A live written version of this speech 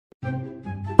No,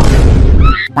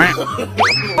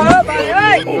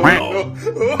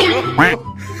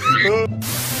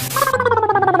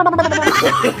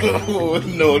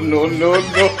 no, no,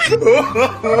 no.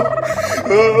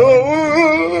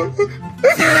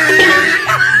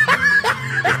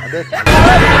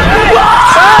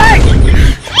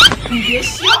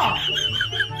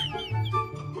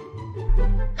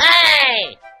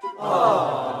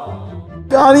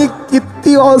 यार ये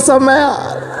कितनी औसम है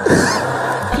यार।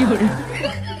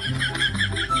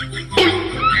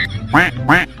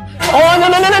 Oh no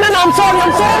no no no no! I'm sorry,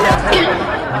 I'm sorry.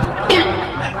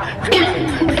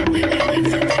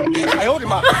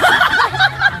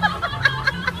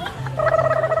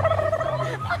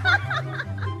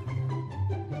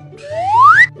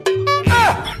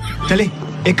 चले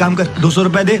एक काम कर, 200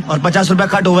 रुपए दे और 50 रुपए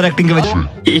काट ओवर एक्टिंग के वजह।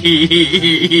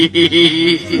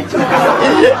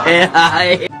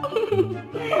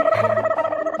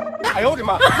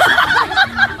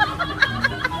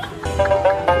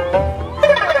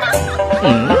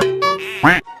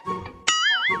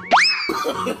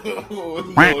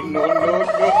 No, no, no,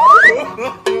 no.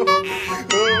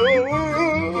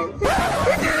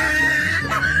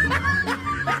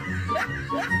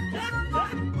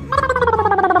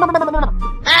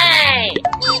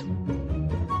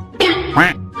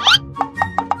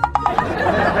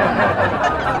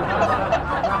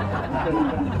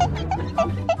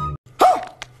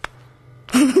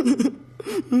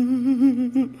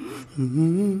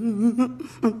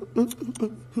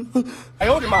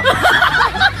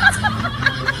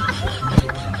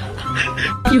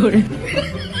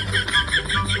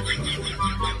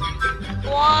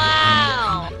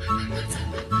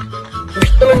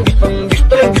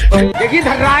 देखिए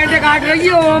धर्राएं से काट रही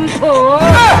हो हमको।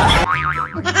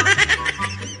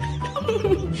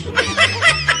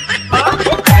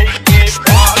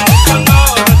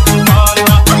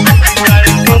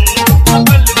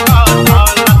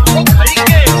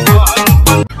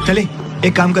 चले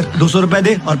एक काम कर, 200 रुपए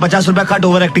दे और 50 रुपए काट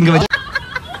ओवर एक्टिंग के वजह।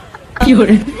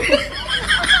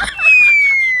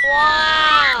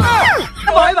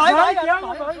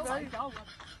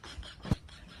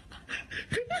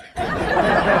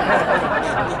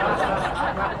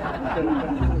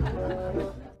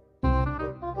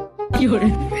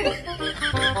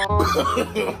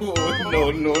 No,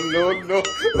 no, no, no.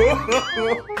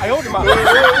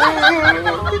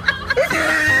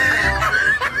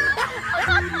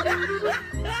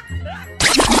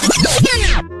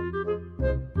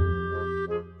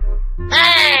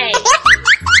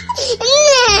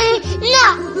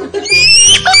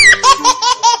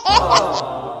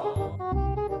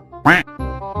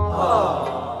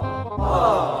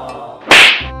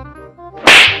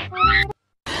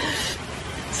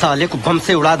 साले को बम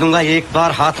से उड़ा दूंगा एक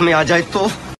बार हाथ में आ जाए तो।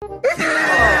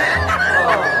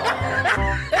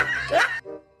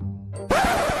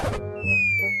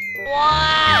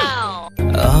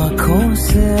 आँखों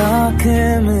से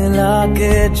आंखें मिला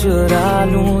के चुरा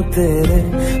लूं तेरे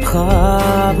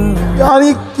ख्वाब। यार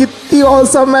ये कितनी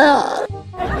औसम है यार।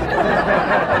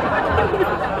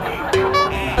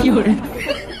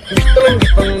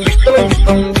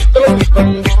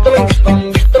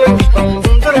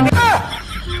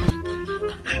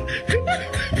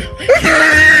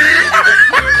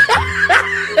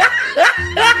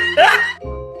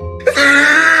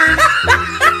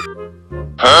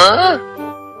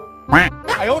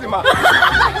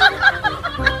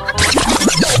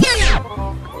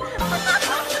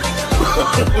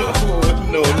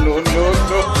 No, no, no,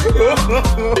 no.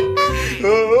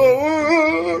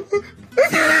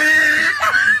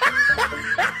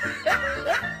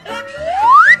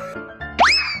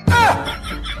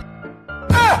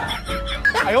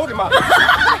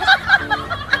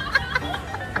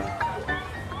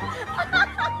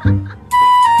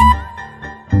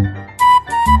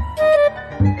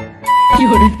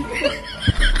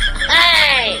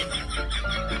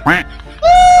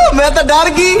 मैं तो डर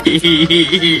गई।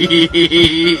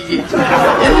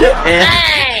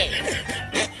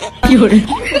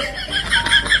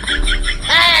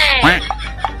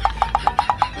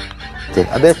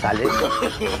 अबे साले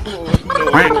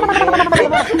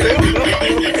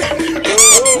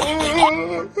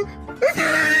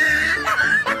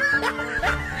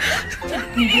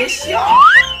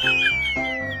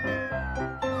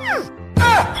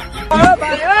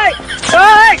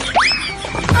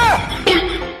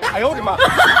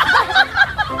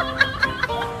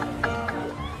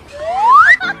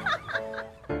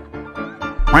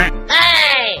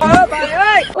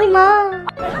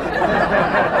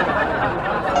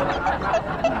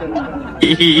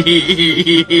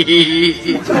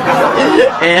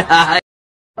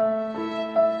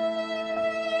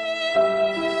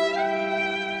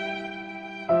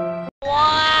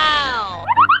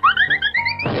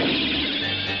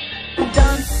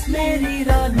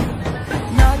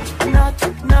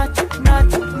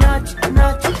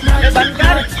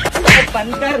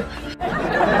बंद कर।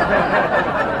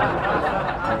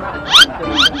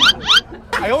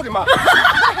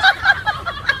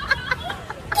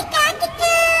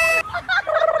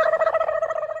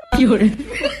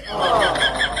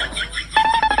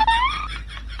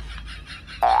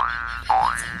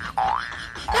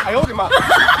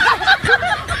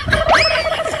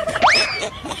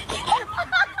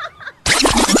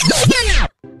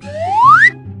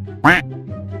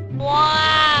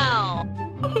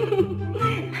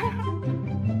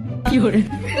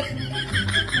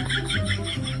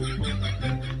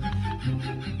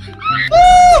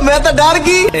 मैं तो डर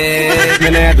गई।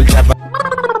 मैंने दूसरा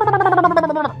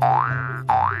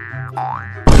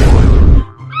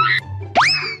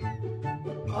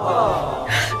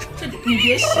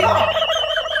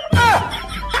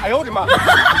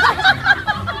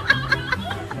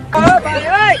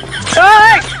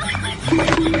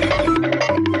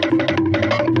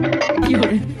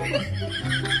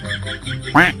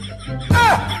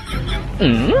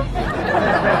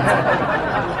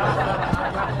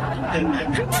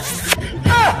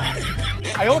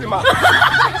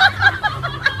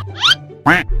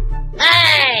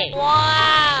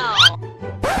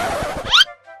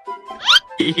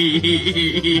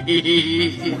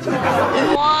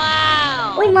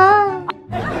Ui ma.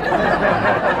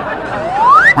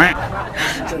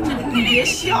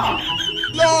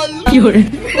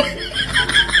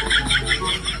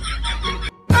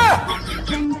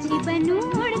 पंछी बनूं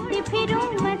उड़ती फिरूं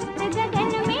मस्त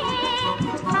गगन में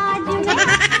आज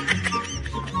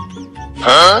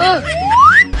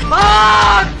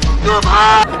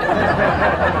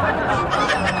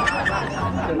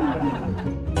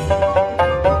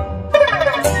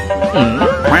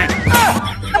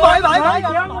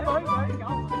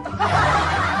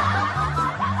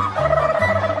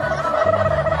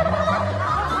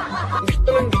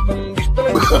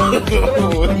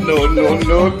No, no,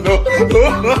 no, no.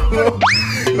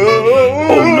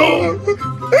 Oh no.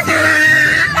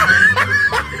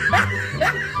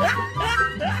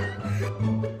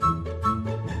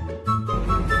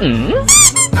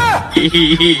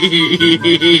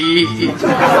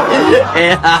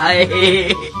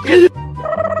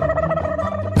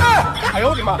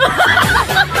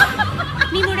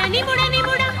 ni muda ni muda ni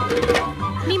muda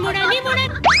ni muda ni muda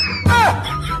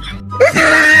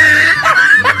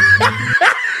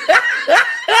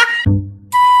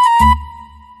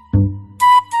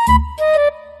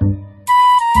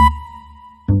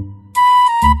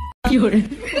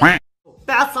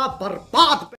पैसा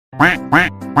बर्बाद।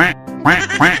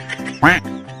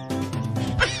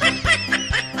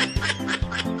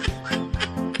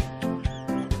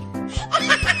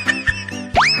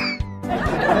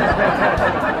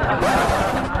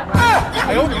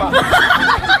 I own